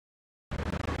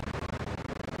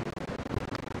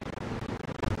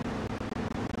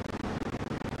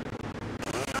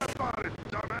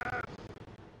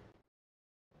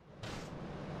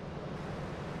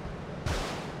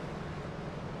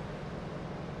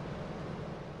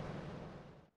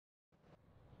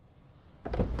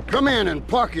Come in and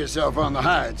park yourself on the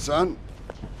hide, son.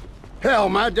 Hell,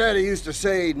 my daddy used to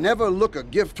say, never look a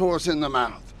gift horse in the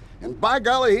mouth. And by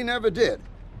golly, he never did.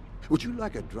 Would you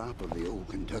like a drop of the old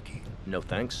Kentucky? No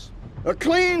thanks. A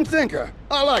clean thinker.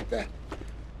 I like that.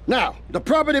 Now, the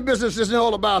property business isn't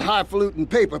all about highfalutin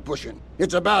paper pushing.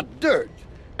 It's about dirt,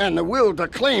 and the will to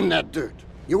claim that dirt.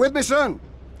 You with me, son?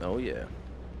 Oh, yeah.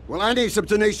 Well, I need some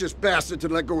tenacious bastard to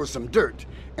let go of some dirt.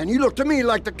 And you look to me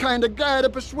like the kind of guy to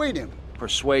persuade him.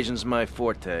 Persuasion's my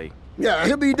forte. Yeah,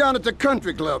 he'll be down at the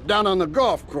country club, down on the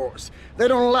golf course. They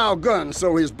don't allow guns,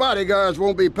 so his bodyguards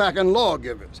won't be packing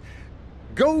lawgivers.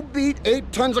 Go beat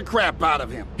 8 tons of crap out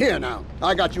of him. Here now,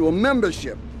 I got you a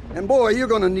membership. And boy, you're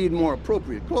gonna need more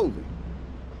appropriate clothing.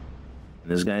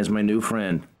 This guy's my new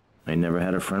friend. I never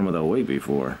had a friend with a weight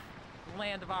before.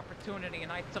 Land of opportunity,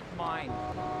 and I took mine.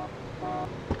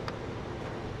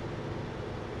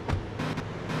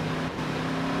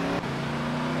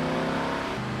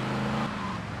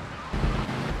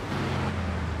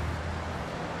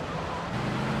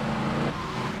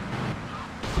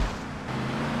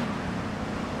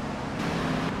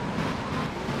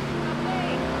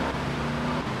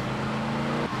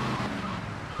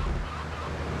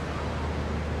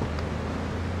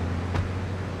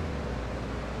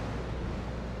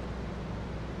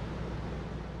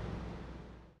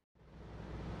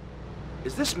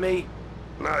 Is this me?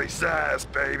 Nice ass,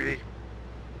 baby.